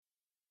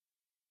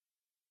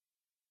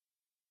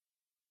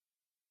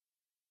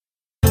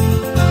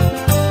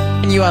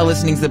and you are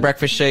listening to The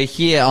Breakfast Show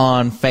here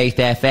on Faith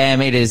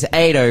FM. It is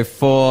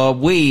 8:04.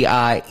 We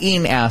are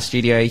in our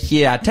studio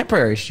here, our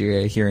temporary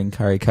studio here in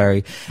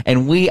Curry,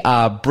 and we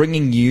are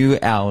bringing you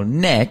our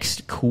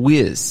next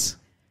quiz.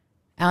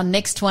 Our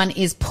next one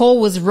is Paul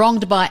was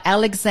wronged by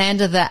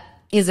Alexander that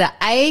is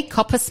A,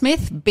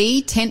 coppersmith,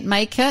 B, tent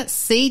maker,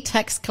 C,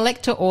 tax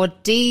collector, or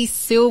D,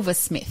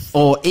 silversmith?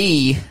 Or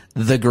E,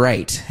 the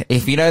Great.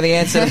 If you know the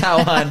answer to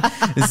that one,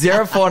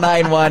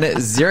 0491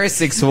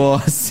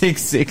 064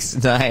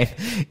 669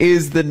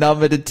 is the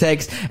number to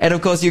text. And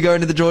of course, you go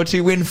into the draw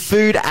to win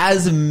Food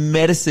as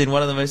Medicine,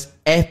 one of the most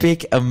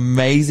epic,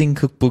 amazing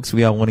cookbooks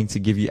we are wanting to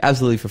give you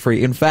absolutely for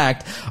free. In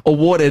fact,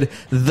 awarded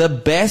the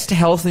best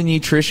health and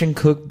nutrition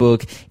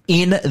cookbook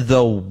in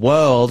the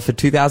world for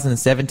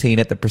 2017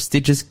 at the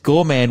prestigious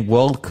Gourmet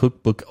World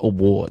Cookbook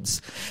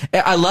Awards.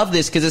 I love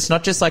this because it's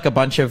not just like a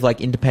bunch of like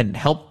independent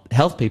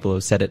health people who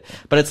have said it,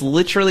 but it's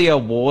literally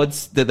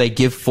awards that they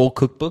give for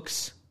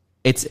cookbooks.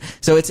 It's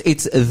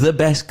the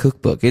best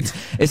cookbook.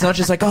 It's not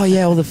just like, oh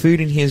yeah, all the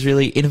food in here is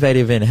really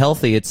innovative and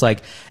healthy. It's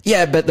like,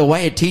 yeah, but the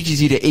way it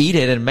teaches you to eat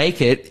it and make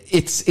it,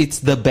 it's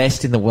the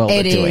best in the world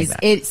at doing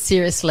that. It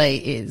seriously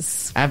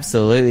is.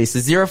 Absolutely.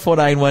 So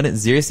 0491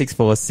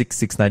 064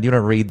 669. Do you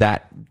want to read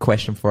that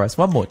question for us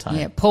one more time?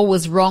 Yeah. Paul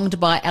was wronged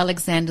by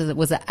Alexander that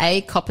was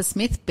A,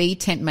 coppersmith, B,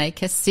 tent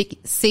maker,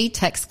 C,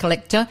 tax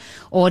collector,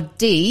 or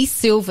D,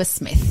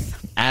 silversmith.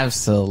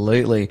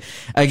 Absolutely.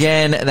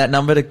 Again, that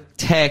number to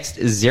text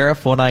is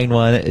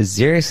 0491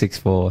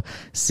 064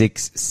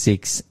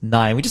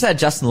 669. We just had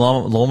Justin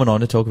Lawman on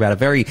to talk about a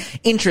very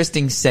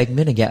interesting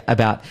segment again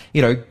about,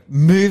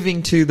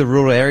 moving to the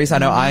rural areas. I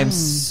know I'm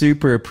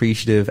super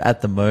appreciative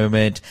at the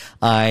moment.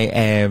 I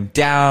am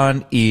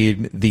down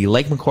in the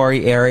Lake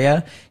Macquarie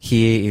area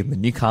here in the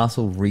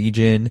Newcastle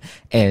region,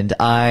 and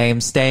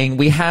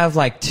we have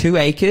like 2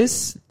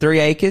 acres, 3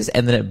 acres,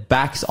 and then it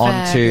backs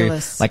onto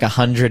like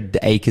 100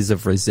 acres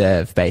of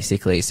reserve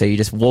basically. So you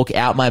just walk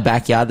out my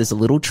backyard, there's a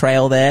little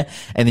trail there,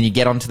 and then you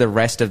get onto the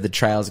rest of the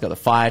trails. It's got the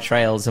fire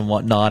trails and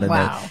whatnot, and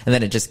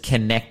then it just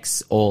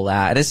connects all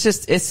out. And it's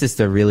just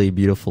a really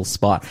beautiful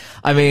spot.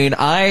 I mean,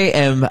 I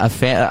am a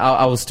fan.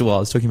 I was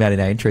talking about in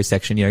our intro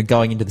section,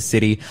 going into the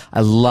city.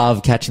 I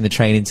love catching the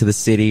train into the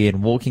city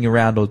and walking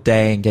around all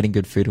day and getting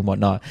good food and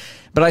whatnot.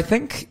 But I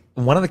think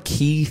one of the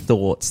key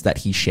thoughts that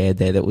he shared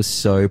there that was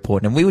so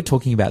important, and we were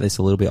talking about this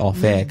a little bit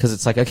off air, because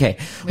it's like, okay,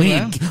 we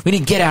need to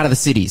get out of the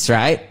cities,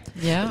 right?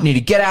 Yeah. We need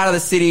to get out of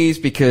the cities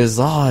because,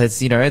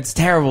 it's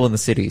terrible in the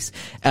cities.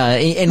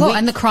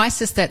 And the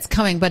crisis that's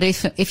coming. But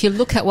if you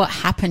look at what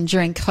happened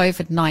during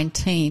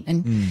COVID-19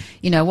 and,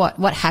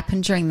 what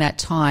happened during that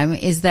time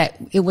is that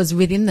it was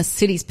within the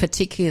cities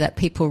particularly that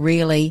people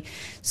really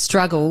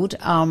struggled,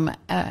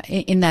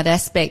 in that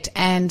aspect.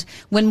 And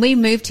when we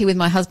moved here with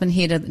my husband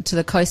here to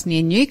the coast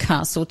near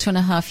Newcastle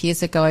 2.5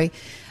 years ago,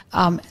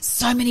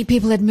 so many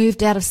people had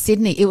moved out of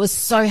Sydney. It was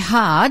so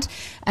hard,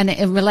 and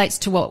it relates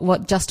to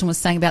what Justin was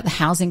saying about the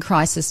housing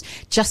crisis.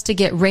 Just to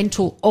get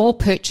rental or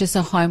purchase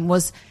a home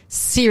was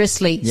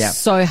seriously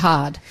so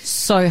hard.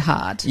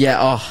 Yeah.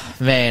 Oh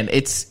man,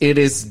 it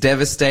is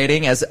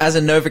devastating. As a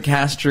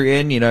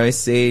Novocastrian,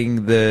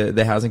 seeing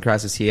the housing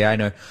crisis here, I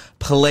know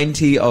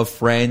plenty of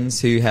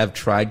friends who have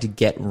tried to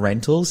get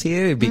rentals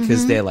here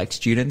because they're like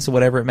students or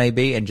whatever it may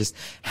be, and just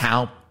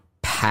how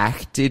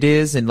packed it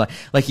is. And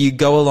like you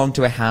go along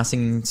to a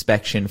housing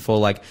inspection for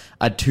like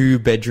a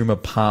 2-bedroom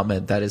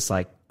apartment that is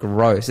like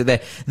gross.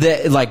 They're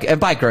like, and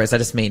by gross I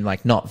just mean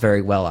like not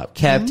very well up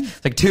kept.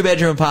 It's like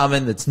 2-bedroom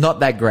apartment that's not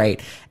that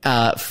great,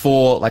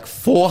 for like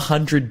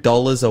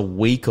 $400 a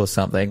week or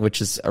something, which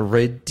is a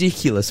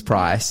ridiculous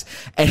price.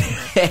 And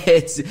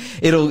it's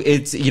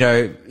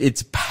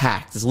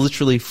packed. It's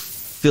literally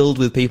filled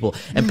with people,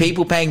 and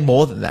people paying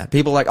more than that.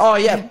 People are like, oh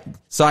yeah,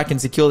 so I can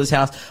secure this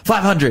house,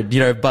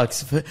 $500,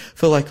 bucks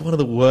for like one of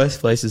the worst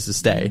places to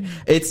stay.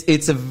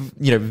 It's a,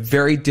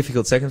 very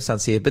difficult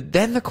circumstance here. But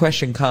then the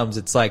question comes,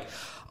 it's like,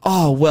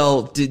 oh,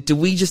 well, do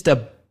we just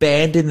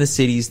abandon the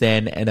cities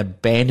then and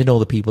abandon all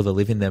the people that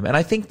live in them? And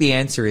I think the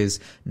answer is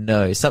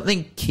no.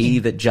 Something key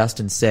that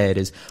Justin said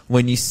is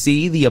when you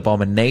see the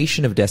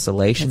abomination of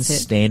desolation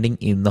standing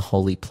in the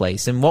holy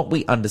place. And what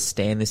we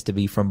understand this to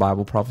be from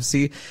Bible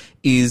prophecy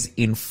is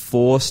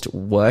enforced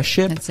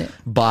worship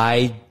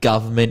by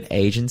government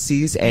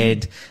agencies.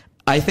 And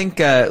I think,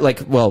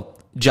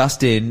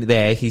 Justin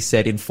there, he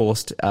said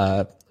enforced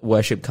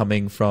worship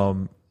coming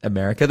from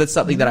America. That's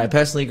something that I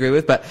personally agree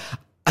with, but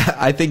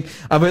I think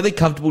I'm really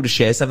comfortable to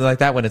share something like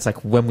that when it's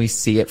like when we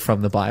see it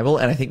from the Bible,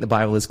 and I think the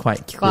Bible is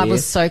quite clear. The Bible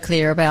is so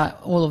clear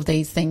about all of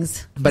these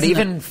things. But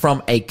even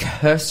from a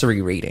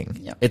cursory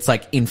reading, it's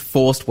like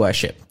enforced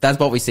worship. That's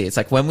what we see. It's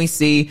like when we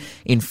see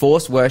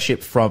enforced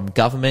worship from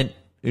government,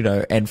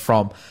 and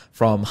from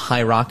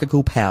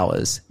hierarchical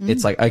powers,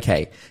 it's like,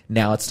 okay,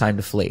 now it's time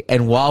to flee.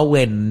 And while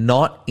we're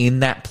not in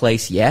that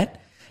place yet,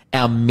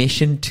 our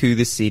mission to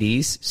the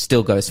cities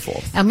still goes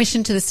forth. Our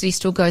mission to the city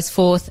still goes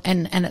forth.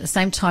 And at the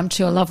same time,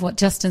 too, I love what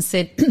Justin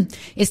said,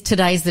 is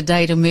today's the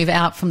day to move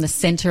out from the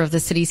centre of the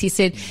cities. He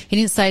said, he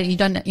didn't say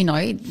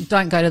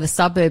don't go to the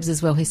suburbs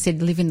as well. He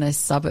said, live in those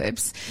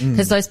suburbs,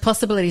 because those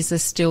possibilities are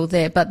still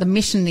there. But the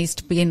mission needs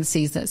to be in the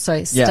cities.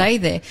 So stay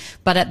there.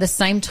 But at the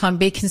same time,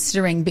 be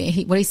considering,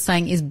 what he's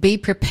saying is be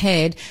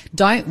prepared.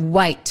 Don't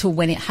wait till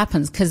when it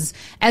happens. Because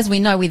as we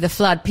know with the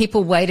flood,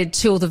 people waited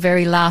till the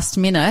very last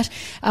minute.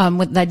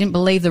 They didn't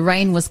believe the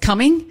rain was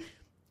coming.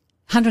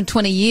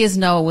 120 years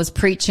Noah was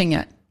preaching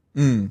it.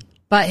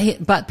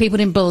 But people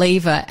didn't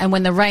believe it. And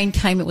when the rain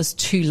came, it was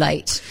too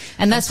late.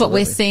 And that's what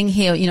we're seeing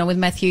here, with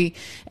Matthew,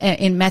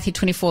 in Matthew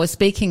 24,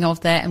 speaking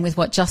of that, and with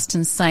what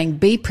Justin's saying,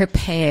 be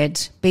prepared,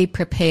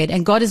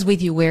 and God is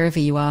with you wherever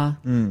you are.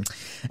 And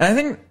I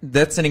think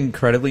that's an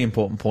incredibly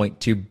important point,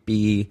 to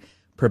be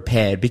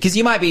prepared, because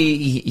you might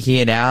be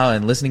here now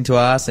and listening to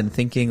us and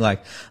thinking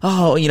like,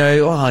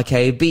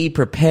 okay, be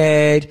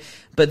prepared.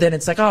 But then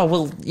it's like,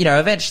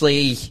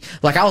 eventually,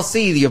 like, I'll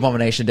see the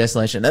abomination,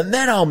 desolation, and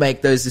then I'll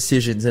make those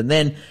decisions. And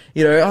then,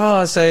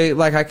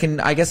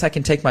 I guess I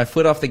can take my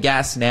foot off the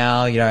gas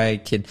now, I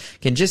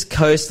can just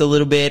coast a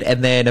little bit.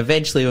 And then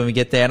eventually when we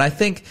get there, and I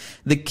think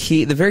the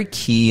very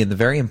key and the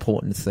very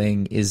important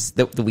thing is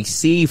that we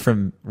see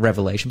from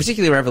Revelation,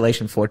 particularly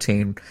Revelation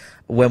 14,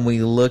 when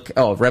we look,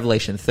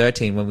 Revelation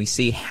 13, when we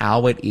see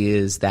how it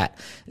is that,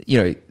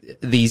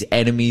 these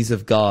enemies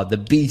of God, the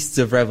beasts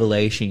of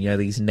Revelation,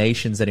 these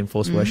nations that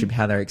enforce worship,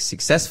 how they're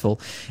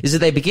successful, is that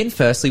they begin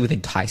firstly with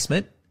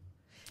enticement.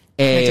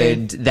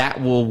 And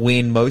that will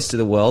win most of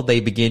the world. They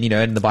begin,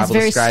 and the Bible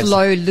describes... It's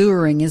very slow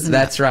luring, isn't it?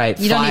 That's right.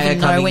 You don't even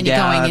know when you're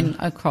going in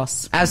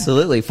across.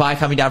 Absolutely. Fire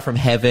coming down from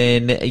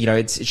heaven,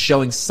 it's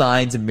showing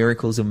signs and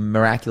miracles and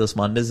miraculous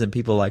wonders, and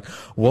people are like,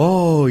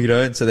 whoa,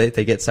 and so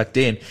they get sucked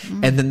in.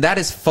 And then that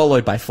is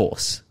followed by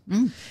force.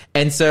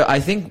 And so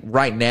I think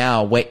right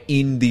now we're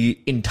in the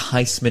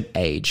enticement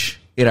age.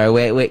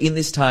 We're in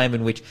this time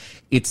in which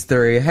it's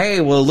through, hey,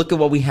 well, look at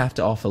what we have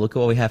to offer. Look at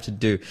what we have to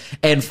do.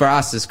 And for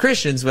us as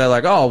Christians, we're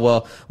like,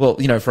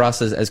 for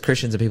us as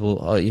Christians and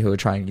people who are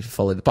trying to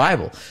follow the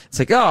Bible, it's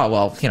like, I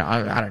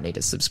don't need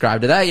to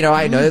subscribe to that.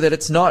 I know that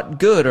it's not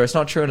good, or it's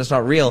not true, and it's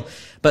not real.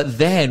 But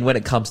then when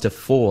it comes to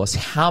force,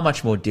 how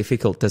much more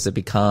difficult does it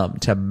become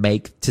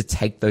to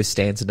take those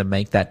stands and to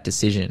make that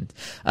decision,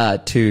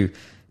 to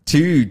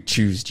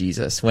choose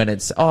Jesus, when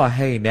it's,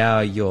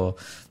 now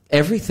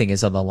everything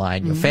is on the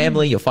line. Your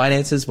family, your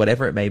finances,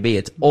 whatever it may be,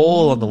 it's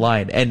all on the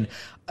line. And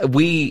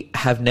we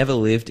have never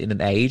lived in an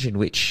age in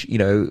which,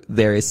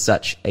 there is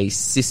such a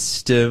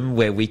system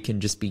where we can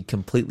just be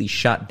completely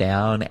shut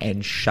down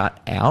and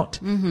shut out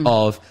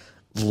of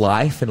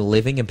life and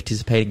living and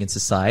participating in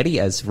society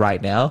as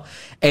right now.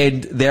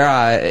 And there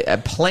are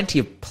plenty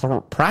of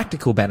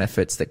practical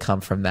benefits that come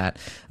from that,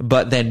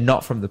 but then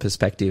not from the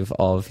perspective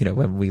of,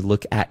 when we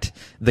look at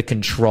the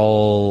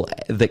control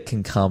that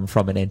can come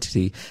from an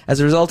entity as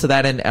a result of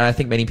that. And I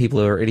think many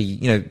people are already,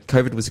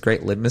 COVID was a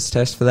great litmus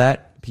test for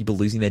that. People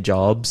losing their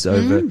jobs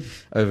over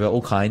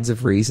all kinds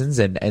of reasons.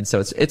 And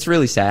so it's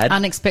really sad.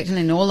 Unexpected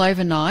and all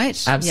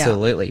overnight.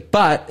 Absolutely. Yeah.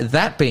 But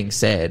that being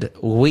said,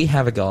 we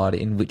have a God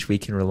in which we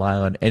can rely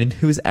on, and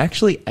who is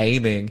actually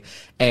aiming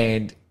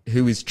and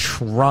who is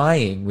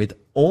trying with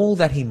all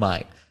that he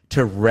might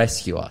to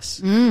rescue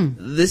us.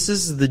 This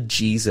is the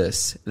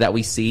Jesus that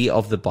we see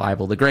of the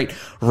Bible, the great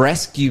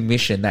rescue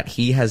mission that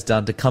he has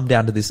done to come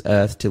down to this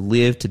earth, to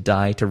live, to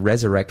die, to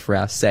resurrect for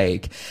our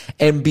sake.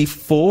 And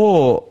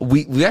before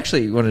we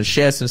actually want to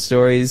share some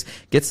stories,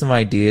 get some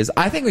ideas,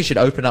 I think we should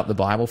open up the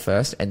Bible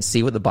first and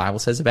see what the Bible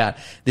says about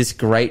this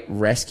great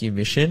rescue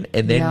mission,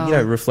 and then,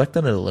 reflect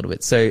on it a little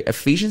bit. So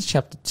Ephesians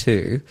chapter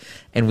 2,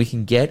 and we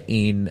can get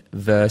in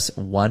verse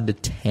 1 to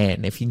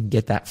 10, if you can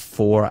get that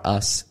for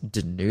us,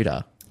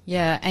 Danuta.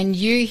 Yeah, and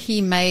you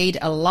he made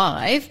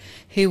alive,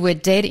 who were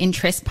dead in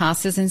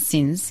trespasses and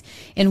sins,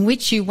 in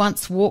which you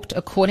once walked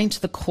according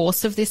to the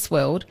course of this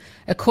world,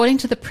 according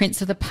to the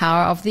prince of the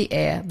power of the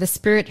air, the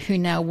spirit who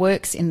now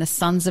works in the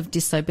sons of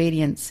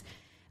disobedience,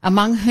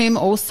 among whom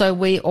also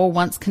we all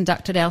once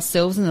conducted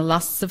ourselves in the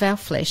lusts of our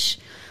flesh,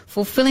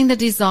 fulfilling the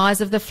desires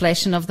of the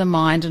flesh and of the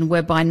mind, and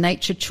were by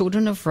nature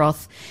children of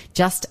wrath,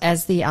 just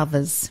as the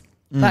others.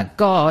 But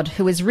God,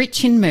 who is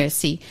rich in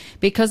mercy,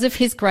 because of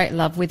his great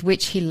love with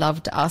which he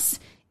loved us,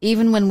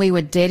 even when we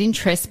were dead in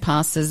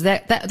trespasses,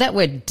 that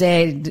word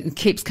dead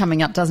keeps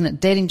coming up, doesn't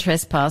it? Dead in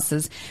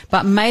trespasses,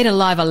 but made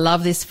alive. I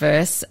love this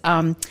verse.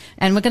 And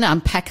we're going to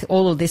unpack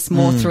all of this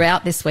more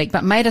throughout this week,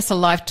 but made us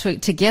alive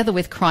together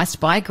with Christ.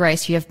 By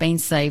grace you have been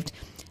saved,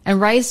 and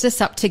raised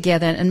us up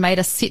together and made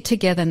us sit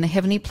together in the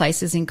heavenly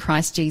places in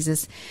Christ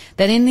Jesus,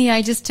 that in the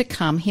ages to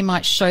come he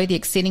might show the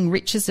exceeding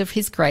riches of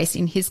his grace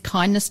in his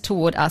kindness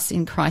toward us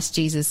in Christ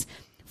Jesus.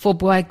 For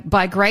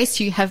by grace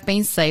you have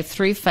been saved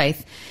through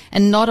faith,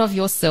 and not of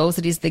yourselves,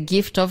 it is the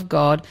gift of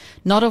God,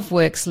 not of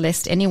works,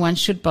 lest anyone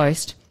should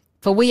boast.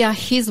 For we are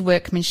his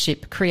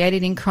workmanship,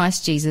 created in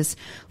Christ Jesus,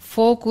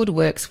 for good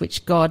works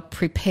which God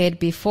prepared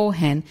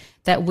beforehand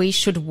that we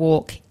should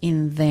walk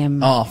in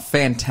them. Oh,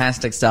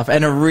 fantastic stuff.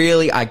 And a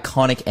really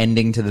iconic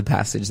ending to the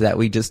passage that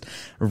we just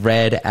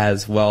read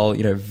as well.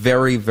 You know,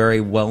 very,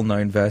 very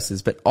well-known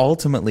verses, but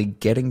ultimately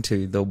getting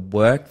to the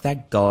work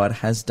that God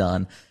has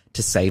done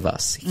to save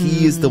us.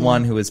 He is the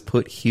one who has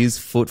put his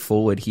foot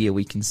forward here,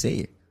 we can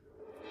see.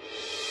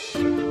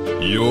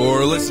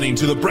 You're listening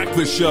to The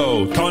Breakfast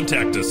Show.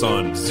 Contact us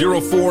on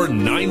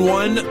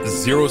 0491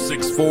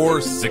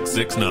 064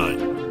 669.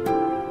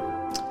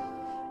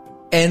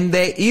 And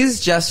there is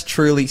just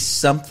truly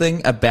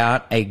something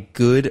about a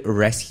good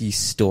rescue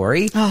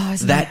story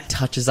that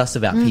touches us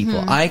about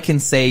people. I can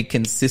say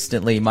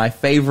consistently my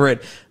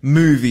favorite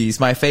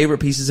movies, my favorite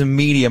pieces of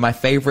media, my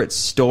favorite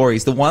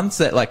stories, the ones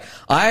that like,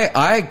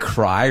 I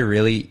cry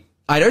really,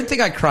 I don't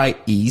think I cry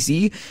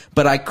easy,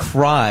 but I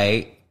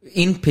cry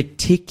in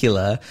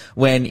particular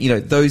when, you know,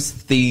 those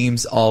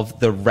themes of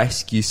the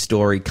rescue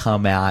story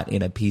come out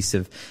in a piece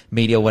of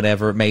media,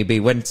 whatever it may be,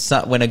 when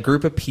a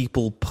group of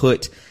people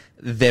put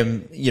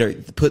them, you know,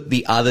 put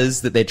the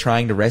others that they're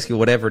trying to rescue,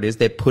 whatever it is,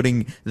 they're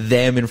putting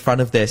them in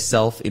front of their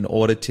self in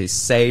order to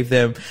save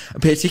them.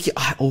 Particularly,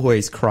 I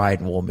always cry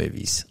in war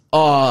movies.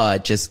 Oh,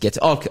 it just gets,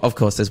 of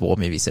course there's war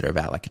movies that are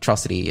about like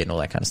atrocity and all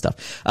that kind of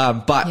stuff.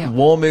 But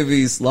war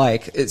movies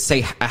like,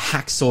 say, a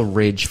Hacksaw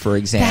Ridge, for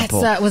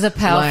example. That was a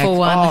powerful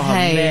one. Oh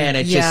hey, man,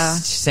 it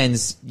just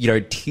sends, you know,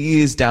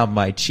 tears down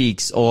my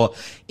cheeks. Or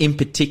in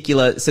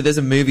particular, so there's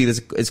a movie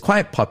it's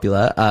quite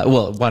popular.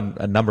 Well, it won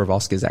a number of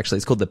Oscars actually.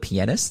 It's called The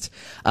Pianist,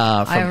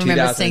 from 2006. I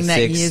remember seeing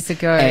that years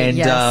ago. And,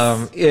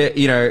 yes.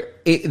 you know,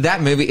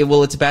 that movie,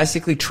 it's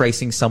basically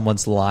tracing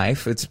someone's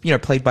life. It's, you know,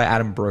 played by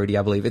Adam Brody,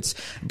 I believe. It's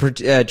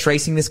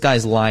tracing this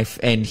guy's life,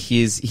 and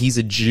he's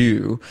a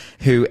Jew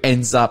who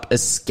ends up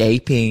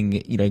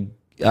escaping, you know,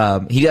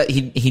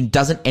 he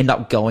doesn't end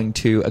up going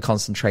to a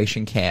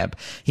concentration camp.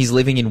 He's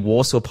living in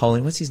Warsaw,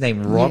 Poland. What's his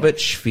name? Robert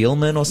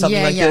Spielman or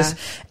something like this.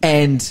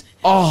 And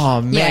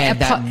oh man,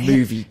 that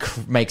movie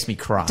makes me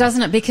cry.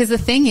 Doesn't it? Because the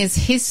thing is,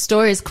 his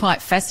story is quite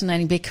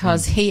fascinating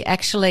because he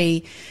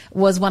actually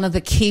was one of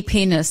the key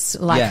pianists,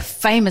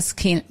 famous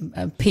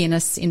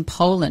pianists in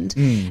Poland.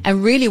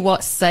 And really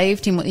what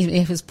saved him,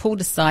 he was pulled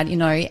aside, you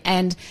know,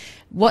 and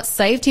what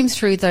saved him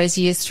through those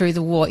years through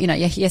the war, you know,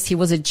 yes, he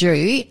was a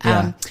Jew.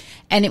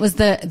 And it was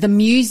the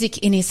music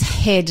in his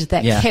head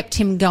that kept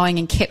him going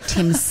and kept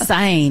him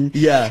sane.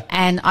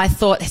 And I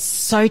thought, it's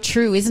so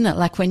true, isn't it?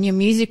 Like when you're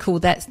musical,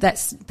 that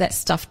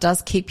stuff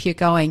does keep you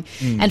going.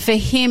 And for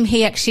him,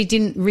 he actually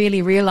didn't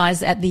really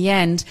realize at the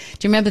end.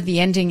 Do you remember the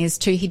ending is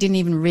too? He didn't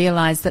even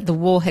realize that the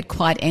war had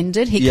quite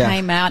ended. He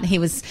came out, he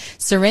was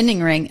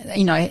surrendering,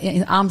 you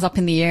know, arms up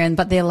in the air,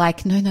 but they're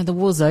like, no, the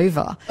war's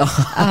over.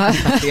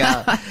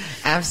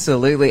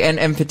 Absolutely.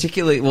 And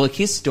particularly, well,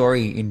 his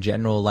story in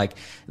general, like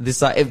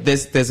this,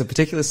 there's a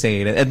particular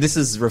scene, and this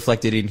is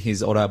reflected in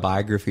his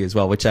autobiography as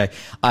well, which I'm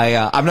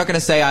not going to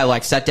say I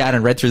like sat down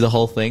and read through the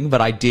whole thing,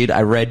 but I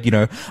read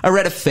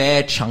a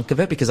fair chunk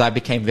of it because I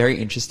became very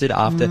interested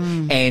after,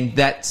 and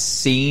that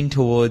scene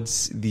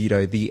towards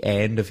the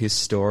end of his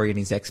story and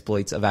his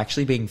exploits of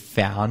actually being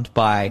found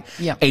by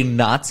a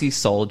Nazi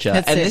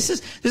soldier.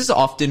 This is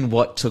often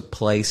what took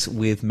place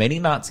with many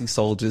Nazi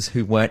soldiers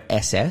who weren't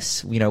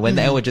SS, you know, when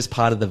they were just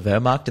part of the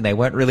Wehrmacht and they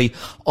weren't really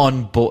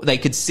on board. They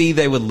could see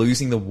they were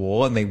losing the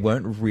war and they weren't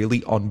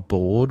really on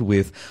board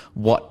with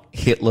what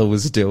Hitler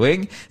was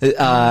doing.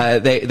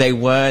 They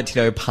weren't,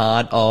 you know,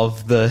 part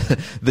of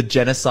the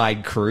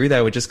genocide crew.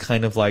 They were just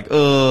kind of like,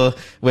 oh,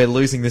 we're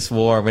losing this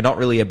war and we're not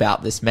really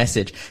about this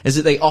message. Is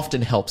that they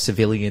often help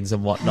civilians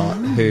and whatnot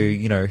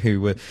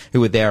who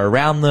were there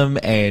around them,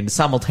 and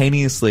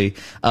simultaneously,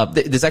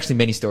 there's actually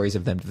many stories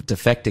of them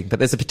defecting, but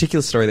there's a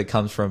particular story that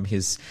comes from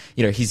his,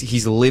 you know,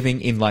 he's living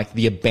in like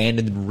the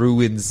abandoned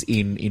ruins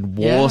in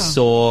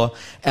Warsaw,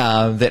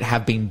 that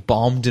have been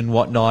bombed and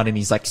whatnot, and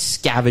he's like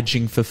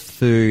scavenging for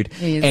food.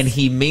 And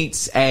he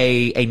meets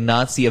a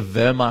Nazi, a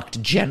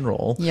Wehrmacht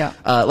general,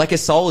 like a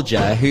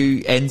soldier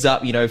who ends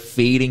up, you know,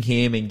 feeding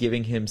him and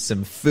giving him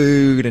some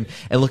food and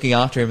looking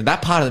after him. And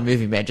that part of the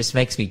movie, man, just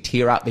makes me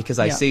tear up because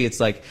I see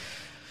it's like,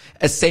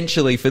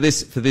 essentially for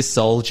this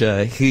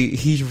soldier,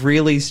 he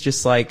really is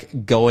just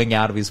like going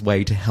out of his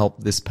way to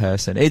help this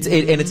person. It's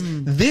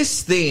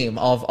this theme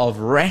of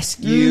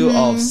rescue,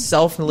 of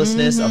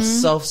selflessness, of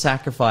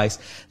self-sacrifice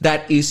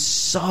that is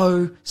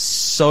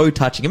so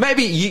touching. And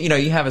maybe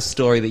you have a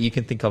story that you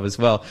can think of as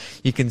well.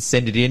 You can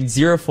send it in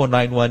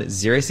 0491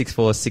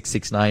 064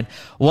 669.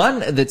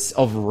 One that's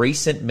of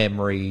recent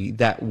memory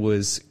that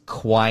was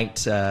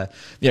quite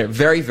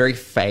very, very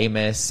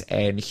famous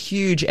and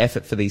huge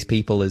effort for these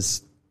people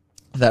is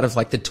that of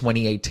like the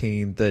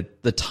 2018,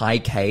 the Thai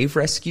cave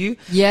rescue.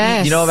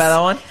 Yes. You know about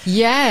that one?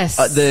 Yes.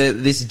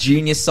 This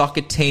junior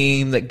soccer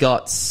team that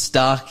got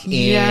stuck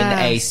in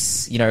a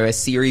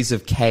series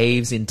of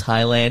caves in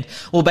Thailand.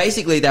 Well,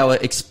 basically they were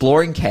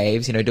exploring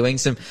caves, doing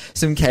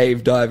some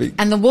cave diving.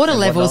 And the water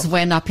levels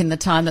went up in the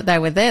time that they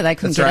were there. They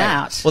couldn't get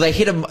out. Well, they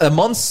hit a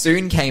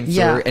monsoon came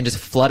through and just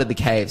flooded the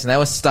caves, and they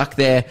were stuck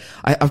there.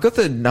 I've got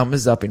the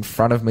numbers up in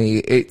front of me.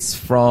 It's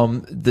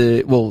from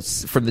the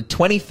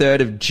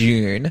 23rd of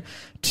June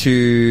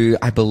to,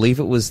 I believe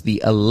it was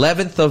the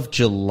 11th of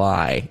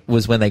July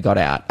was when they got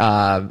out.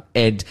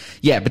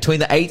 Between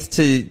the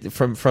 8th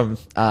from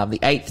the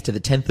 8th to the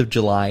 10th of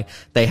July,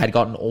 they had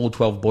gotten all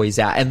 12 boys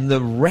out, and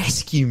the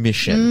rescue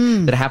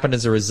mission that happened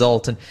as a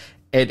result. And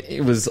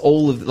it was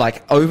all of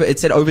it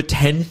said over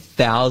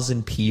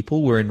 10,000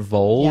 people were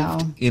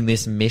involved in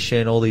this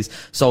mission, all these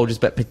soldiers,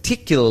 but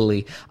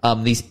particularly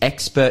these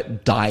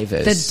expert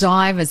divers. The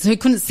divers who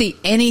couldn't see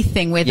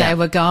anything where they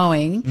were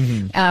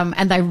going,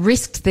 and they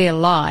risked their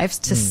lives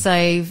to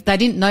save. They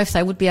didn't know if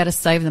they would be able to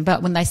save them,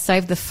 but when they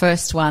saved the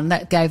first one,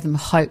 that gave them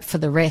hope for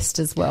the rest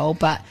as well.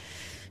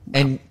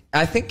 And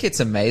I think it's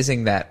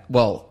amazing that,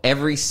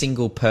 every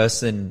single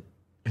person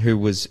who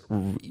was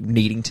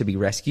needing to be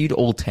rescued,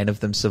 all 10 of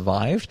them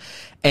survived.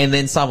 And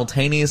then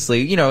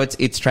simultaneously,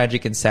 it's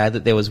tragic and sad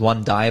that there was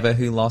one diver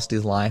who lost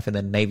his life, and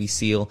then Navy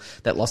SEAL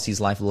that lost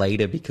his life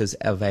later because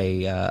of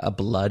a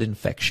blood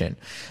infection.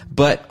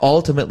 But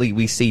ultimately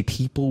we see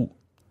people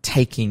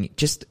taking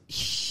just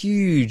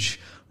huge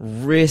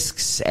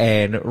risks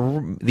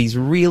and these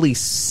really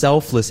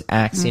selfless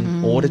acts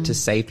in order to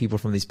save people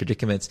from these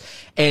predicaments.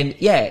 And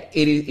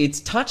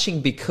it's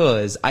touching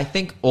because I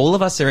think all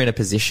of us are in a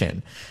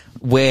position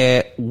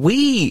where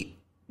we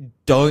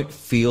don't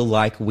feel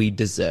like we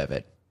deserve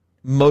it.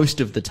 Most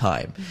of the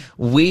time,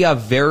 we are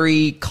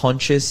very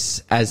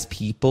conscious as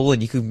people,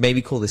 and you could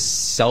maybe call this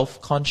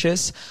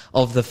self-conscious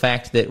of the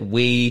fact that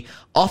we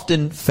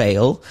often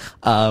fail.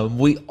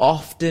 We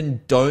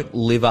often don't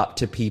live up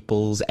to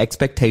people's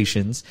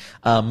expectations.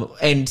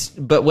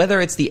 But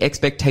whether it's the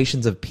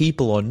expectations of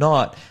people or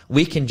not,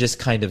 we can just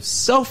kind of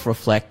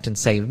self-reflect and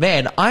say,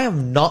 man, I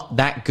am not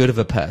that good of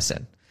a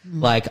person.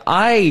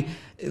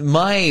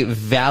 My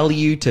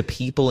value to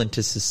people and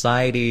to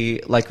society,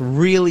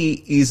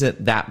 really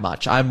isn't that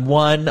much. I'm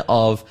one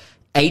of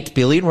 8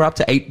 billion. We're up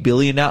to 8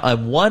 billion now.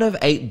 I'm one of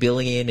 8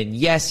 billion. And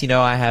yes,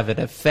 I have an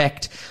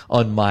effect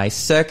on my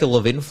circle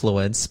of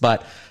influence,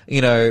 but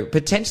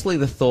potentially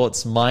the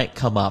thoughts might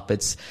come up.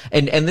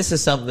 And this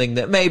is something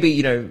that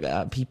maybe,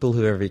 people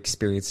who have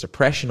experienced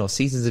depression or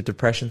seasons of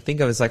depression think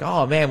of as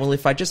oh man, well,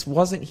 if I just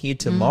wasn't here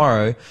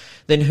tomorrow,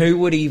 then who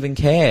would even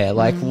care?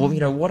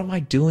 What am I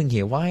doing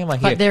here? Why am I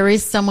here? But there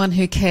is someone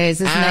who cares,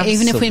 isn't there?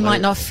 Even if we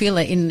might not feel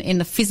it in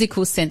the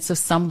physical sense of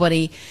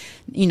somebody,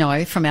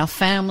 from our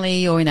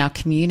family or in our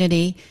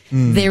community,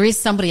 there is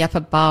somebody up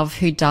above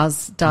who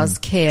does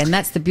care. And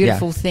that's the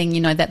beautiful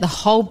thing, that the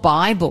whole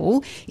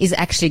Bible is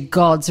actually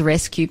God's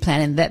rescue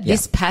plan, and that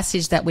this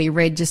passage that we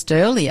read just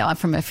earlier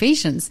from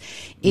Ephesians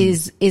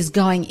is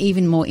going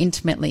even more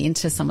intimately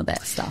into some of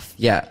that stuff.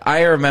 Yeah.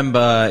 I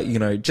remember,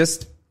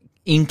 just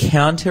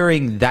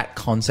encountering that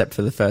concept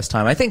for the first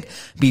time. I think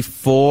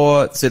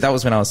so that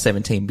was when I was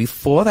 17.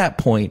 Before that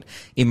point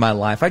in my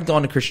life, I'd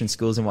gone to Christian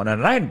schools and whatnot,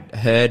 and I'd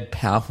heard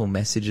powerful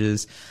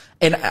messages.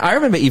 And I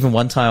remember even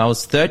one time I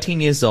was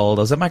 13 years old.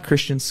 I was at my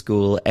Christian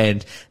school,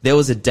 and there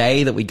was a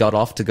day that we got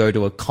off to go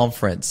to a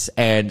conference,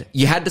 and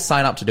you had to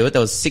sign up to do it. There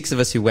was 6 of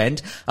us who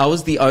went. I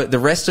was the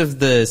rest of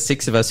the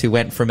 6 of us who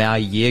went from our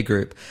year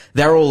group.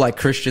 They're all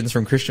Christians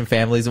from Christian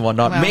families and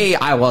whatnot. Well, me,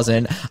 I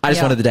wasn't. I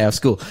just wanted the day off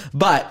school.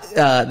 But,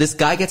 this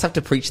guy gets up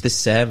to preach this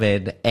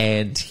sermon,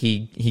 and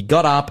he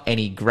got up and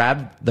he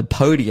grabbed the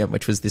podium,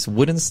 which was this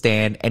wooden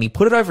stand, and he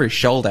put it over his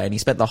shoulder, and he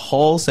spent the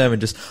whole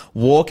sermon just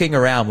walking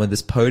around with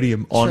this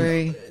podium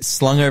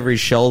slung over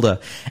his shoulder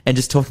and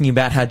just talking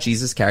about how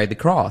Jesus carried the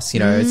cross.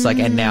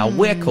 And now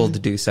we're called to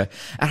do so.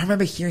 And I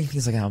remember hearing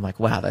things like that. I'm like,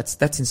 wow, that's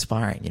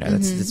inspiring.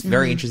 That's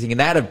very interesting. And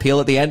they had an appeal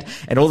at the end,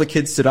 and all the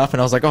kids stood up, and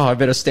I was like, oh, I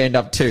better stand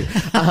up too.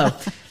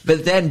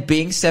 But then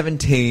being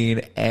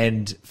 17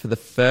 and for the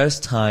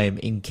first time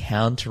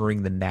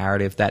encountering the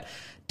narrative that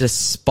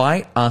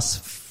despite us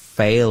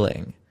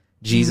failing,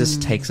 Jesus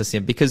takes us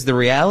in, because the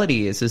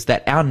reality is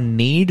that our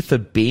need for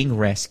being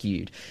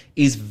rescued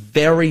is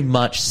very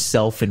much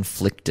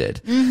self-inflicted.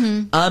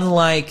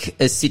 Unlike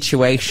a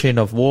situation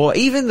of war,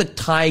 even the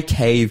Thai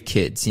cave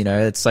kids,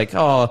 it's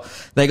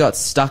they got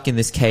stuck in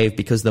this cave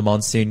because the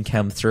monsoon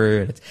came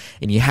through,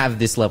 and you have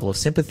this level of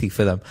sympathy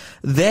for them.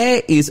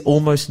 There is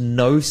almost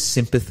no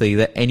sympathy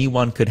that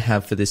anyone could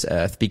have for this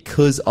earth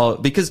because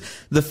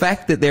the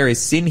fact that there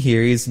is sin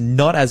here is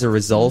not as a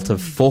result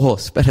of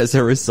force, but as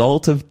a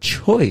result of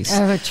choice.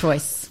 A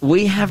choice.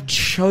 We have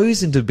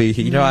chosen to be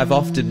here. You know, I've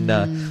often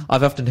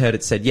heard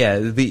it said,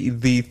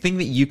 the thing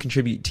that you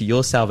contribute to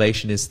your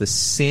salvation is the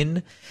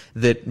sin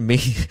that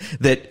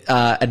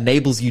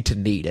enables you to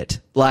need it.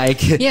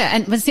 Like, yeah.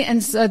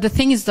 And so the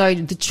thing is though,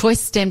 the choice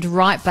stemmed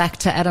right back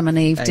to Adam and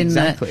Eve, didn't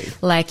exactly. it?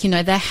 Like, you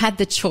know, they had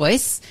the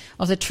choice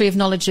of the tree of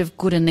knowledge of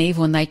good and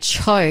evil, and they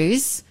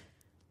chose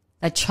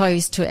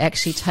to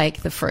actually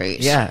take the fruit.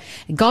 Yeah.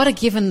 God had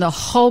given the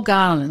whole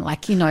garden,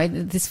 like, you know,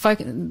 this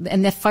focus,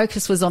 and their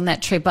focus was on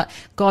that tree. But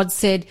God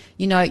said,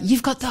 you know,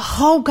 you've got the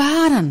whole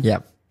garden. Yeah.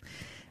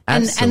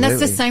 And that's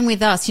the same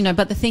with us, you know.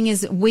 But the thing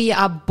is, we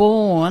are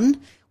born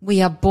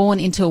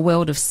into a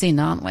world of sin,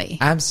 aren't we?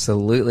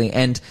 Absolutely.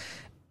 And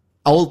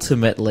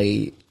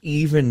ultimately,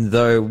 even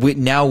though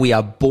we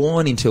are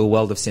born into a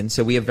world of sin,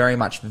 so we are very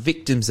much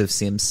victims of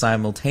sin,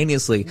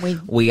 simultaneously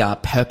we are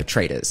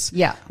perpetrators.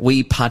 Yeah.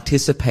 We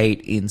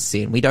participate in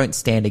sin. We don't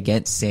stand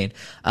against sin.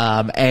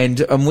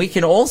 And we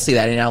can all see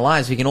that in our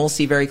lives. We can all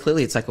see very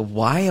clearly. It's like,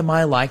 why am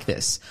I like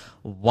this?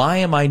 Why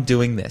am I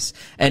doing this?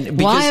 And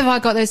because, why have I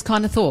got those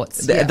kind of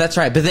thoughts? That's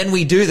right. But then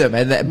we do them,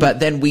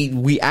 but then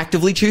we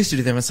actively choose to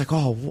do them. It's like,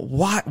 oh,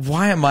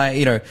 why am I,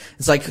 you know,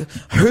 it's like,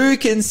 who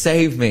can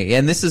save me?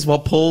 And this is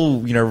what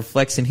Paul, you know,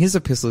 reflects in his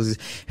epistles, is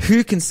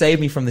who can save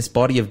me from this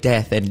body of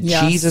death? And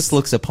Jesus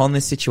looks upon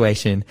this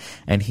situation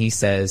and he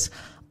says,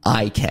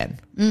 I can.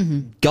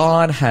 Mm-hmm.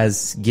 God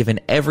has given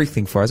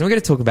everything for us. And we're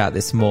going to talk about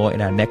this more in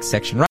our next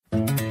section, right?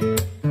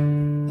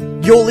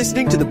 You're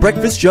listening to the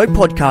Breakfast Show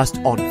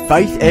podcast on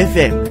Faith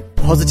FM.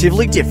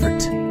 Positively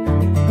different.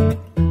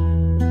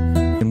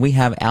 And we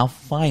have our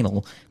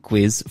final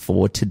quiz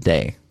for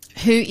today.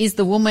 Who is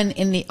the woman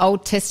in the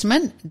Old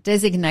Testament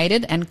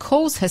designated and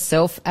calls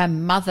herself a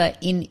mother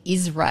in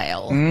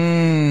Israel?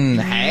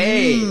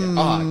 Hey.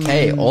 Oh,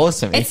 okay,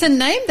 awesome. It's a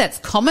name that's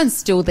common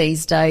still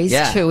these days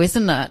too,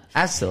 isn't it?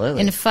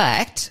 Absolutely. In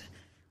fact,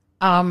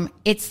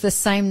 it's the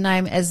same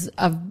name as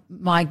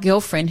my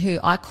girlfriend, who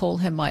I call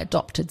her my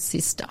adopted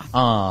sister.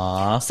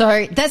 Aww.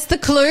 So that's the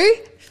clue.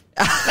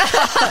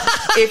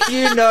 If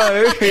you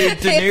know who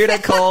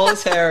Danuta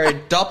calls her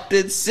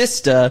adopted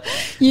sister,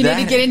 you need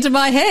to get into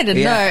my head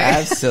and know.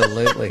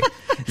 Absolutely.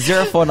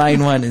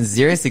 0491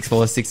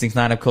 064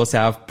 669. Of course,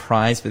 our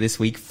prize for this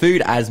week,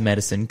 Food as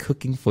Medicine,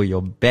 Cooking for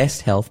Your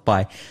Best Health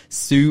by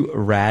Sue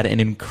Rad, an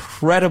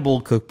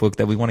incredible cookbook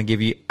that we want to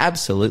give you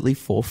absolutely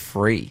for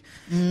free.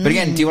 But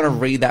again, do you want to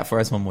read that for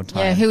us one more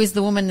time? Yeah, who is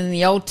the woman in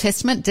the Old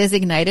Testament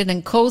designated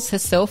and calls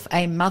herself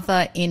a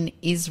mother in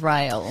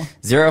Israel?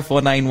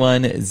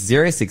 0491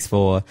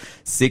 064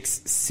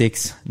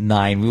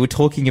 669. We were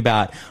talking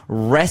about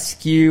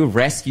rescue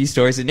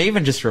stories, and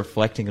even just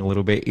reflecting a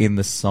little bit in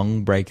the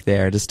song break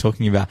there, just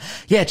talking about,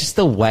 just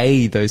the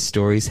way those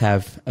stories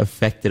have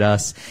affected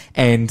us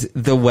and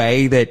the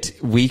way that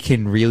we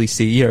can really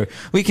see, you know,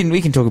 we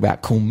can talk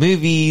about cool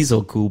movies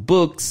or cool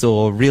books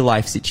or real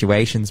life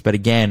situations, but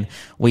again,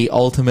 we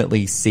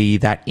ultimately see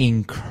that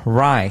in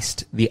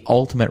Christ, the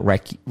ultimate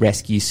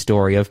rescue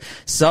story of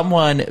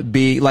someone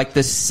be like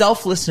the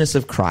selflessness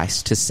of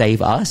Christ to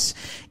save us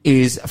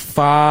is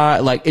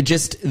far, like,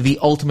 just the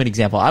ultimate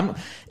example.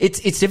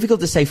 It's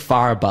difficult to say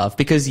far above,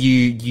 because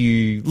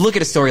you look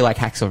at a story like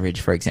Hacksaw Ridge,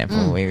 for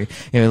example, where,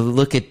 you know,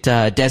 look at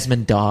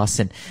Desmond Doss,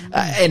 and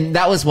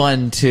that was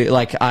one to,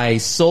 like, I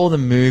saw the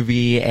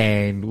movie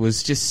and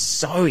was just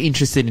so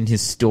interested in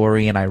his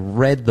story, and I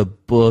read the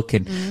book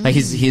and like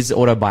his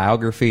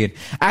autobiography, and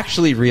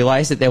actually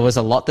realized that there was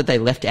a lot that they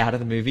left out of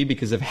the movie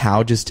because of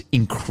how just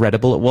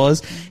incredible it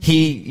was.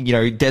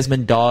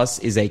 Desmond Doss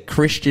is a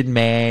Christian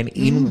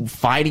man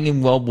fighting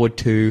in World War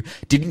II,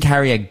 didn't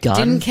carry a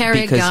gun.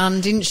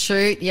 Didn't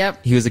shoot,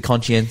 yep. He was a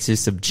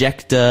conscientious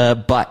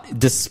objector, but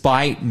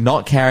despite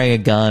not carrying a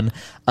gun,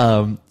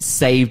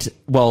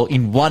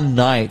 in one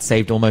night,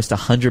 saved almost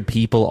 100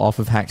 people off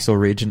of Hacksaw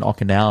Ridge and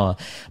Okinawa.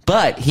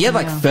 But he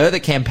had further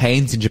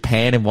campaigns in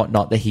Japan and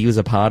whatnot that he was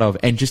a part of,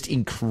 and just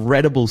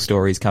incredible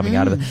stories coming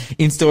out of it.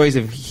 In stories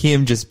of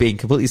him just being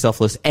completely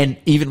selfless and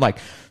even like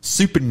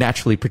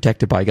supernaturally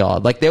protected by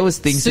God. Like, there was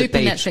things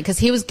supernaturally, because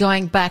he was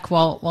going back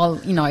while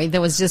you know,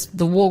 there was just,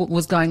 the war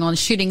was going on,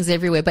 shootings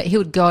everywhere, but he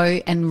would go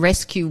and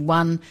rescue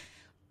one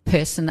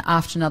person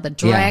after another,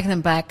 drag them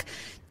back,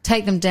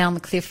 take them down the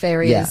cliff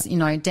areas, you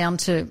know, down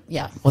to,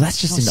 Well, that's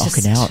just in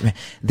Okinawa, man.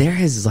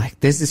 There's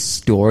this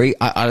story.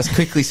 I'll just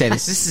quickly say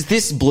this.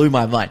 This blew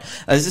my mind.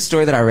 There's a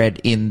story that I read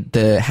in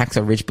the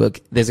Hacksaw Ridge book.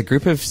 There's a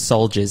group of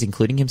soldiers,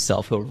 including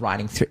himself,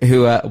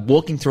 who are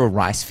walking through a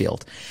rice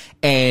field.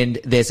 And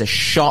there's a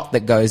shot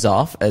that goes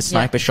off, a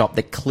sniper shot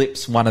that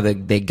clips one of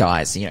their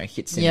guys, you know,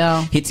 hits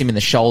him in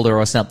the shoulder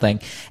or something.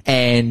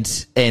 And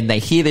they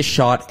hear this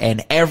shot,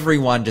 and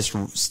everyone just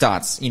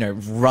starts, you know,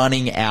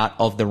 running out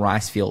of the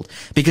rice field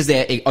because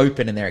they're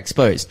open and they're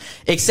exposed.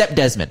 Except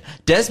Desmond.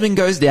 Desmond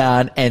goes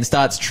down and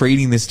starts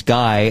treating this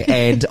guy,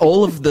 and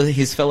all of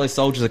his fellow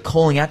soldiers are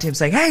calling out to him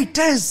saying, "Hey,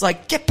 Des,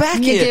 like, get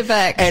back here. Get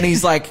back." And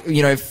he's like,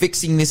 you know,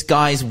 fixing this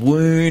guy's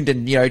wound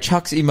and, you know,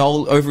 chucks him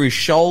all over his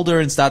shoulder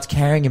and starts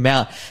carrying him out.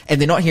 out, and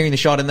they're not hearing the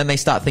shot, and then they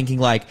start thinking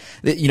like,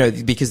 you know,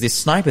 because this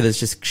sniper that's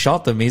just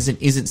shot them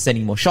isn't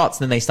sending more shots.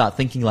 Then they start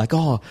thinking like,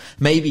 oh,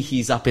 maybe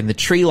he's up in the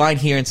tree line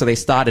here, and so they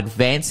start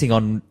advancing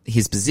on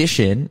his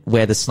position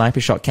where the sniper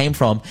shot came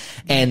from,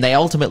 and they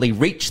ultimately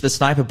reach the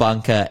sniper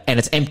bunker, and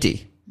it's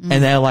empty.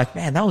 And they're like,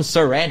 man, that was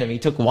so random. He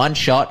took one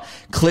shot,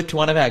 clipped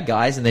one of our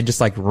guys, and then just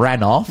like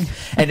ran off.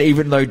 And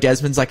even though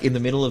Desmond's like in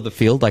the middle of the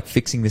field, like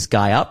fixing this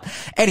guy up.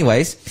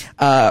 Anyways,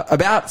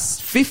 about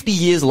 50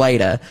 years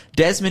later,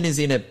 Desmond is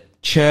in a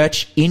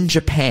church in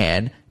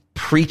Japan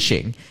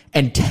preaching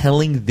and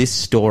telling this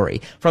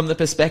story from the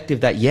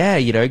perspective that, yeah,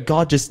 you know,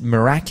 God just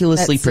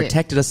miraculously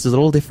protected us at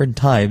all different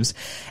times.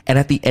 And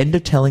at the end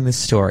of telling this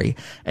story,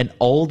 an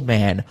old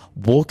man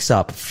walks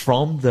up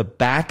from the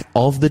back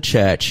of the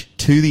church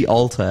to the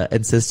altar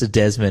and says to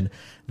Desmond,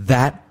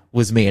 "That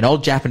was me," an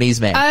old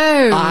Japanese man.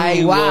 Oh,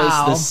 I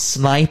wow. was the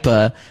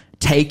sniper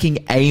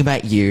taking aim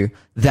at you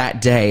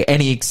that day.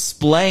 And he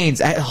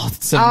explains, oh,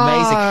 it's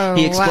amazing. Oh,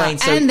 He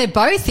explains. wow. So, And they're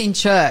both in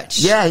church.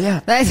 yeah.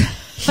 That's-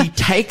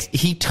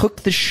 He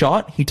took the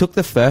shot. He took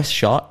the first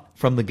shot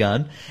from the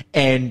gun,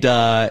 and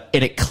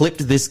it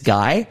clipped this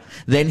guy.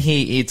 Then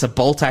it's a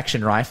bolt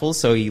action rifle,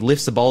 so he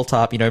lifts the bolt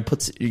up,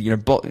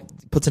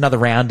 puts another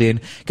round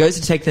in, goes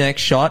to take the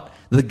next shot.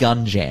 The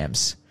gun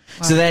jams.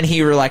 Wow. So then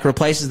he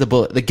replaces the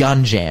bullet, the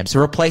gun jams,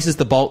 replaces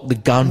the bolt, the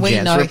gun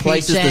jams,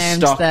 replaces the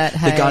stock,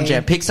 the gun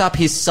jam, picks up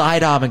his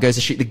sidearm and goes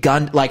to shoot the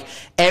gun. Like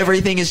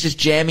everything is just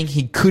jamming.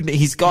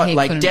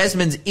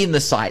 Desmond's in the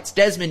sights.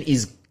 Desmond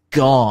is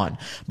gone.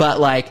 But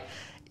like,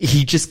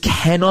 he just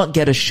cannot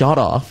get a shot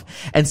off.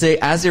 And so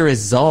as a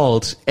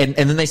result, and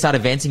then they start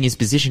advancing his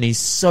position. He's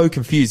so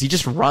confused. He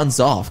just runs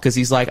off because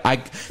he's like,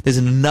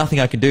 there's nothing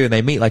I can do. And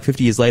they meet like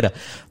 50 years later.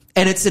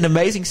 And it's an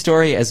amazing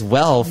story as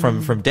well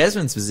from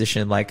Desmond's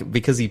position, like,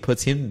 because he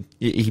puts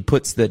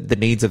the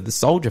needs of the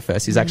soldier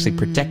first. He's actually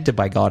protected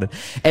by God.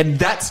 And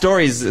that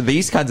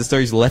these kinds of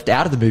stories are left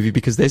out of the movie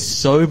because they're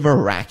so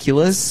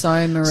miraculous.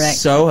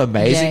 So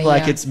amazing.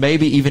 Yeah, it's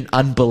maybe even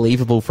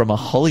unbelievable from a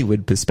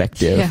Hollywood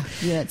perspective. Yeah,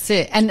 that's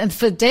it. And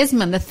for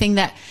Desmond, the thing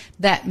that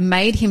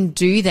made him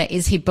do that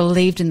is he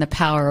believed in the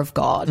power of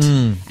God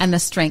and the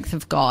strength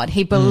of God.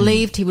 He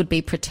believed he would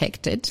be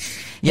protected.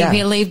 Yeah. He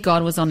believed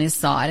God was on his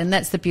side. And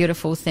that's the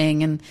beautiful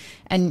thing.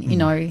 And you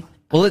know.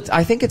 Well,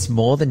 I think it's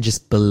more than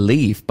just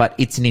belief, but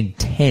it's an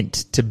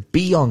intent to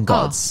be on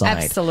God's side.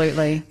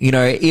 Absolutely. You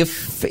know, if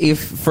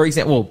for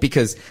example,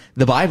 because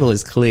the Bible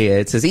is clear,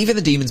 it says even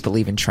the demons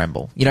believe and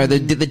tremble. You know,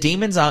 the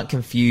demons aren't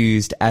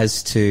confused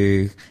as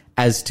to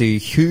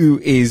who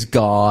is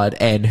God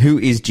and who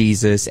is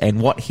Jesus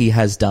and what he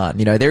has done.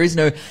 You know, there is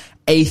no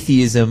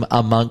atheism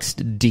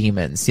amongst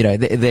demons. You know,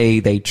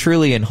 they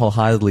truly and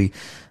wholeheartedly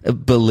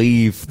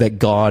believe that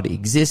God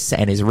exists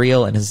and is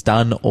real and has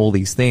done all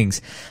these things.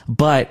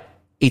 But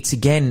it's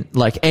again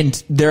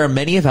and there are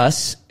many of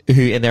us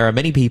and there are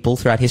many people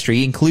throughout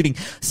history, including,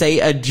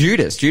 say,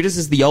 Judas. Judas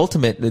is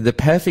the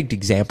perfect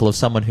example of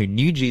someone who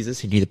knew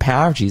Jesus, who knew the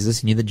power of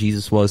Jesus, knew that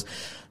Jesus was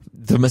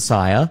the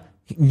Messiah,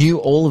 knew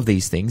all of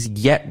these things,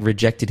 yet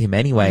rejected him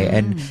anyway.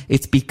 And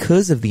it's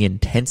because of the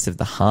intents of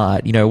the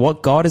heart. You know,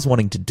 what God is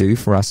wanting to do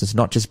for us is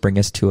not just bring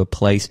us to a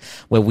place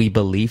where we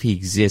believe he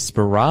exists,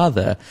 but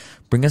rather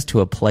bring us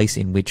to a place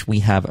in which we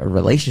have a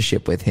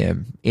relationship with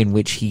him, in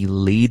which he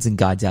leads and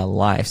guides our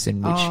lives,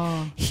 in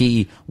which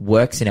he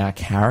works in our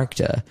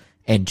character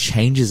and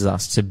changes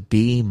us to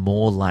be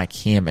more like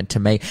him and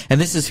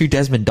this is who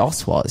Desmond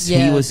Doss was.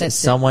 Yeah, he was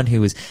someone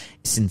who was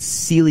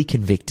sincerely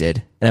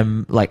convicted,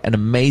 an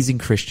amazing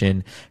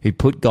Christian who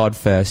put God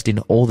first in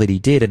all that he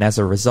did. And as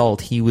a result,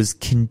 he was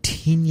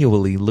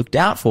continually looked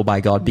out for by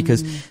God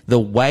because the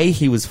way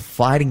he was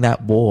fighting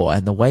that war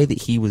and the way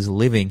that he was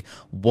living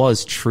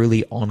was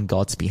truly on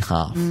God's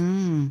behalf.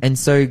 And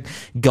so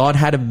God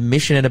had a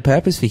mission and a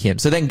purpose for him.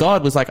 So then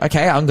God was like,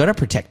 okay, I'm going to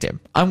protect him.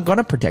 I'm going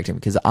to protect him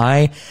because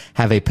I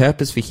have a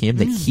purpose for him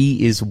that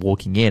he is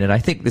walking in. And I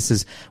think this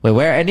is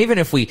where and even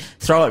if we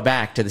throw it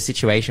back to the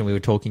situation we were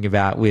talking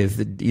about with,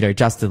 you know,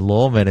 Justin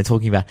Lawman and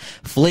talking about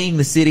fleeing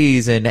the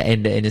cities and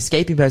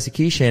escaping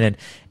persecution.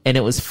 And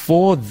it was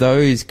for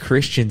those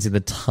Christians in the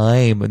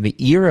time and the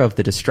era of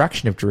the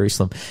destruction of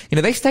Jerusalem. You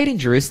know, they stayed in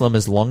Jerusalem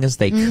as long as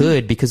they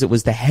could because it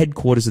was the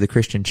headquarters of the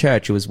Christian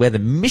church. It was where the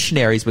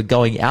missionaries were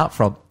going out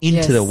from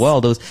into the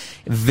world. It was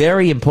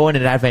very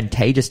important and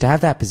advantageous to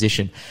have that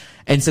position.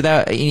 And so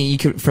that,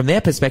 from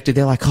their perspective,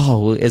 they're like, oh,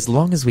 well, as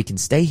long as we can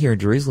stay here in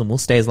Jerusalem, we'll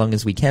stay as long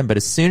as we can. But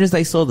as soon as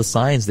they saw the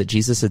signs that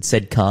Jesus had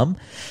said come,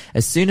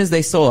 as soon as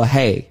they saw,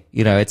 hey,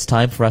 you know, it's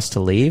time for us to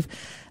leave,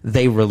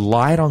 they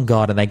relied on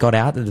God and they got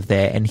out of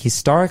there. And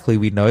historically,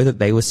 we know that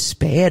they were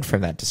spared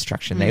from that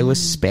destruction. They were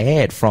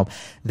spared from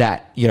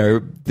that, you know,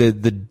 the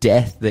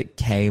death that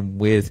came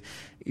with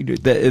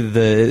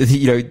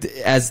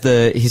as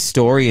the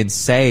historians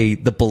say,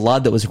 the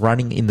blood that was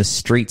running in the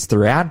streets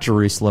throughout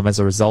Jerusalem as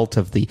a result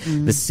of the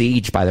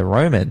siege by the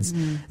Romans,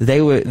 they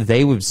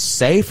were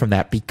saved from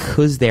that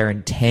because their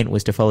intent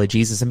was to follow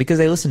Jesus and because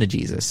they listened to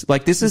Jesus.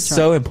 Like, this is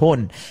so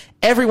important.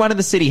 Everyone in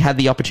the city had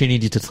the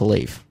opportunity to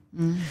leave,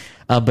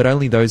 but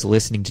only those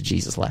listening to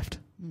Jesus left.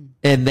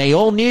 And they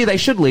all knew they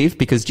should leave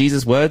because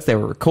Jesus' words, they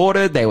were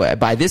recorded. They were,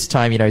 by this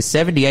time,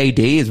 70 AD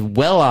is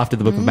well after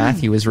the book of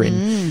Matthew was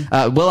written,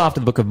 well after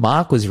the book of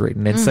Mark was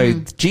written. And so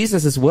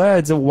Jesus'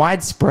 words are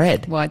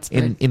widespread.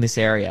 In this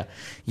area.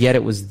 Yet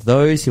it was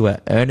those who were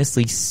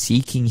earnestly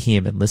seeking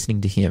him and listening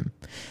to him.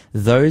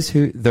 Those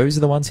are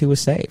the ones who were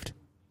saved.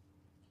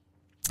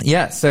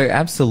 Yeah, so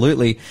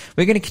absolutely.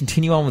 We're going to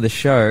continue on with the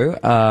show.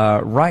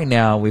 Right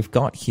now, we've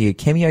got here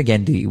Kemi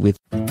Ogendi with...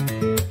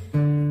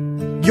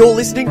 You're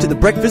listening to the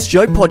Breakfast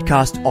Show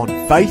podcast on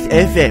Faith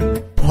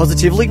FM.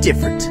 Positively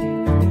different.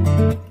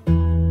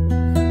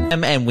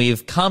 And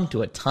we've come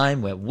to a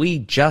time where we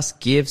just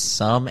give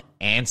some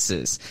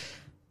answers.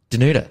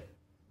 Danuta,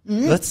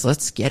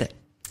 let's get it.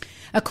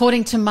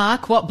 According to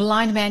Mark, what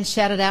blind man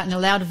shouted out in a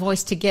loud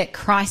voice to get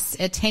Christ's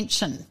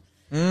attention?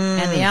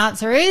 And the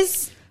answer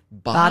is...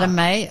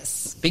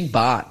 Bartimaeus. Big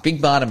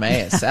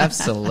Bartimaeus.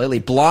 Absolutely.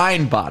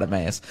 Blind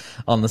Bartimaeus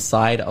on the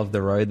side of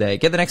the road there.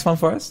 Get the next one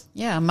for us.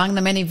 Yeah. Among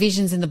the many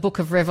visions in the book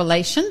of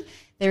Revelation,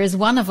 there is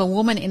one of a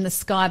woman in the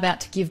sky about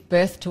to give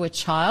birth to a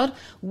child.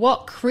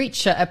 What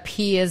creature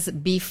appears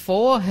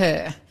before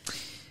her?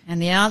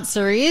 And the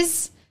answer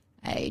is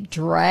a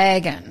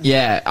dragon.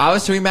 Yeah, I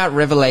was talking about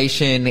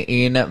Revelation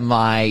in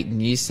my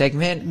news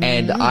segment,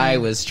 and I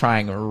was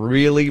trying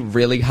really,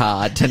 really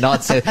hard to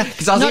not say,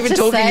 because I was even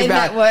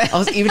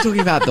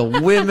talking about the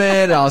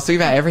women, I was talking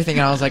about everything,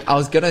 and I was like, I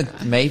was gonna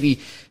maybe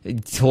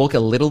talk a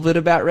little bit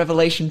about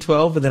Revelation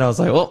 12, but then I was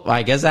like, well,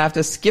 I guess I have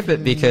to skip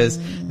it because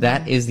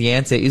that is the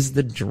answer, is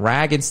the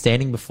dragon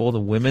standing before the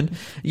women.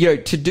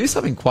 To do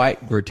something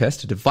quite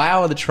grotesque, to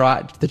devour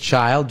the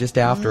child just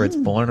after it's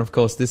born. And of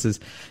course, this is,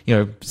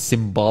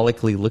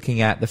 symbolically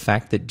looking at the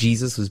fact that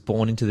Jesus was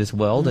born into this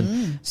world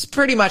and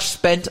pretty much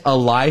spent a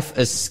life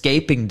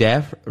escaping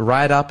death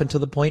right up until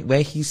the point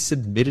where he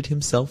submitted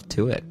himself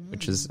to it,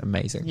 which is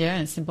amazing. Yeah,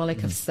 and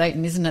symbolic of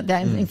Satan, isn't it?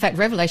 That, in fact,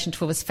 Revelation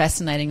 12 is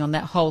fascinating on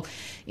that whole,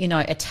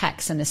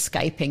 attacks and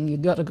escaping.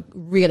 You've got to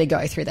really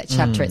go through that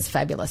chapter. It's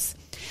fabulous.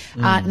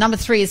 Number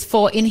 3 is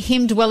for in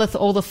him dwelleth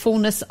all the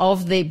fullness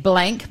of the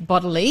blank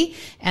bodily.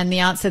 And the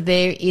answer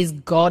there is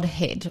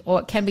Godhead, or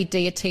it can be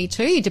deity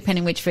too,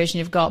 depending which version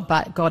you've got,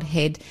 but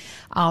Godhead.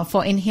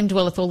 For in him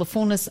dwelleth all the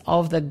fullness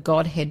of the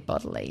Godhead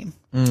bodily.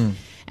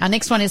 Our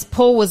next one is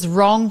Paul was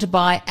wronged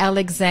by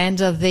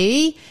Alexander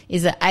the,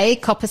 is it A,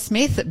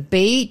 coppersmith,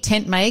 B,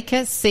 tent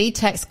maker, C,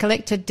 tax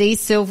collector, D,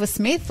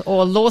 silversmith,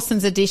 or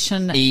Lawson's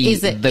edition,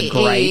 is it the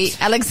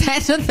Great?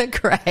 Alexander the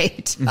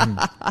Great.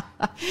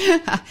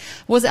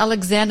 Was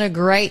Alexander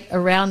Great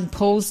around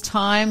Paul's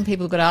time?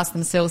 People got to ask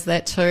themselves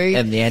that too.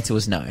 And the answer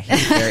was no.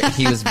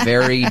 He was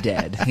very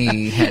dead.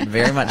 He had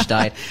very much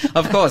died.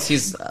 Of course,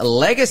 his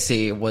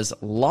legacy was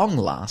long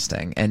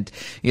lasting. And,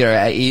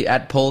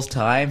 at Paul's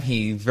time,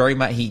 he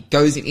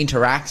goes and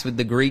interacts with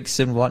the Greeks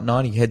and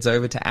whatnot. He heads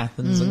over to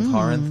Athens and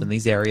Corinth and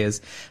these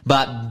areas.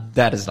 But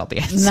that is not the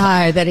answer.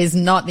 No, that is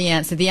not the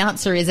answer. The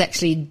answer is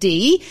actually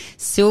D,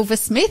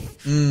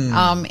 silversmith.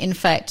 In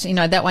fact,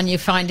 that one you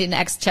find in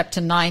Acts chapter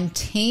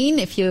 19,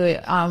 if you're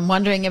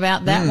wondering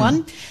about that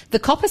one. The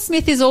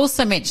coppersmith is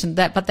also mentioned,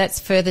 but that's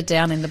further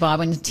down in the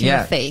Bible in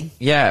Timothy.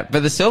 Yeah,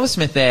 but the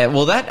silversmith there,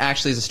 well, that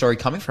actually is a story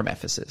coming from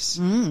Ephesus.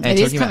 It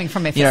is coming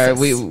from Ephesus.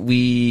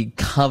 We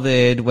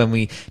covered when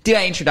we did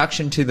our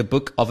introduction to the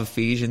book of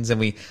Ephesians, and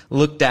we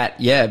looked at,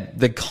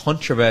 the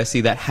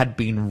controversy that had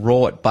been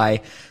wrought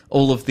by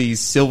all of these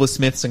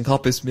silversmiths and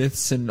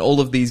coppersmiths and all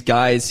of these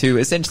guys who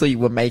essentially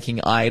were making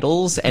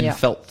idols and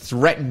felt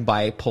threatened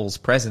by Paul's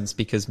presence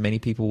because many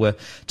people were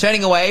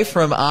turning away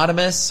from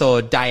Artemis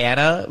or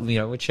Diana,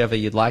 whichever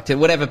you'd like to,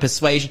 whichever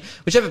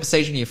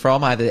persuasion you're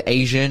from, either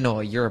Asian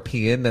or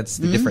European, that's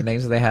the different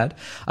names that they had,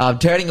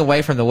 turning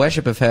away from the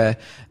worship of her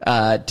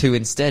to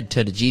instead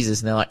turn to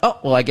Jesus. And they're like, oh,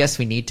 well, I guess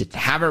we need to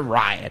have a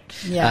riot.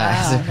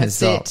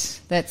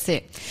 That's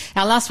it.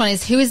 Our last one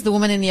is, who is the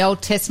woman in the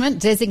Old Testament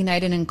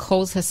designated and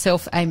calls herself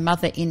a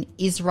mother in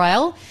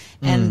Israel?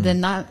 And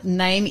the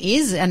name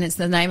is, and it's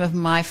the name of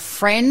my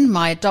friend,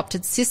 my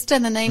adopted sister,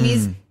 and the name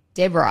is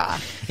Deborah.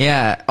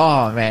 Yeah.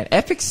 Oh, man.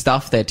 Epic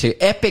stuff there too.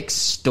 Epic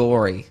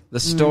story. The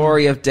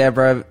story of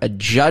Deborah, a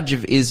judge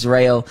of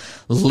Israel,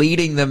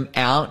 leading them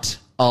out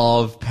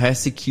of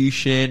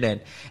persecution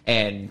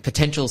and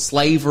potential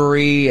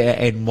slavery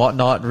and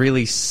whatnot,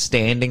 really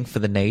standing for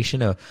the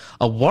nation.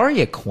 A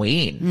warrior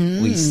queen,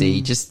 we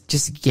see,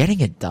 just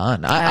getting it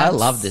done. I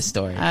love this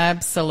story.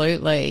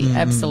 Absolutely.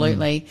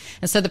 Absolutely.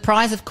 And so the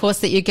prize, of course,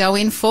 that you go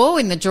in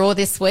for in the draw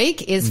this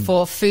week is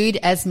for Food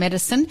as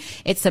Medicine.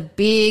 It's a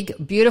big,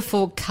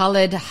 beautiful,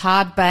 coloured,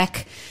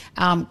 hardback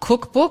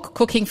cookbook,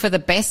 Cooking for the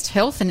Best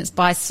Health, and it's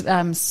by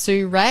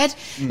Sue Rad,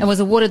 and was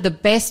awarded the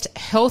best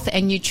health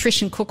and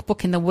nutrition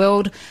cookbook in the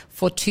world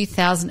for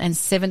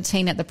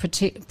 2017 at the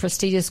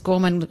prestigious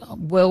Gourmand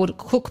World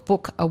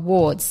Cookbook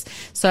Awards.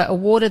 So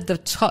awarded the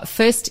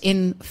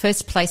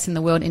first place in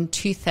the world in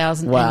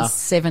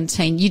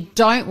 2017. Wow. You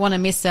don't want to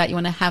miss that. You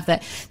want to have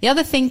that. The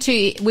other thing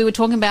too, we were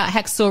talking about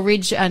Hacksaw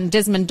Ridge and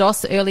Desmond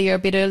Doss a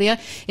bit earlier.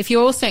 If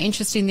you're also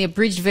interested in the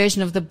abridged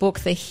version of the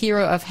book, The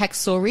Hero of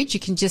Hacksaw Ridge, you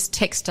can just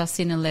text us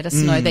in and let us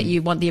know that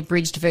you want the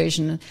abridged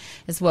version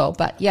as well.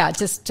 But yeah,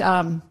 just,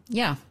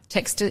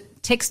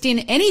 text in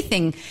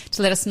anything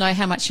to let us know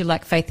how much you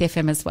like Faith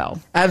FM as well.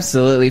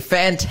 Absolutely.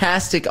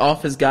 Fantastic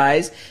offers,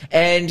 guys.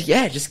 And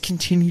yeah, just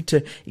continue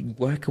to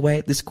work away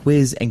at this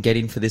quiz and get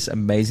in for this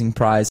amazing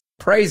prize.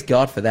 Praise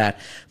God for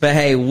that. But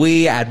hey,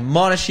 we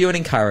admonish you and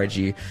encourage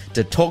you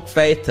to talk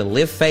faith, to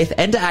live faith,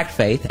 and to act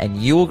faith, and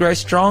you will grow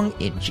strong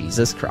in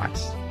Jesus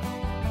Christ.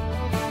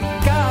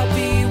 God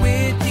be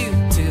with you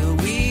till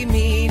we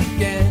meet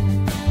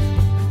again.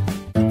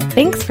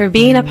 Thanks for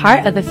being a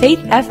part of the Faith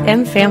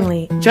FM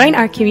family. Join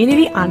our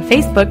community on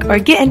Facebook or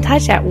get in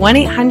touch at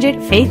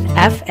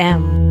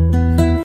 1-800-FAITH-FM.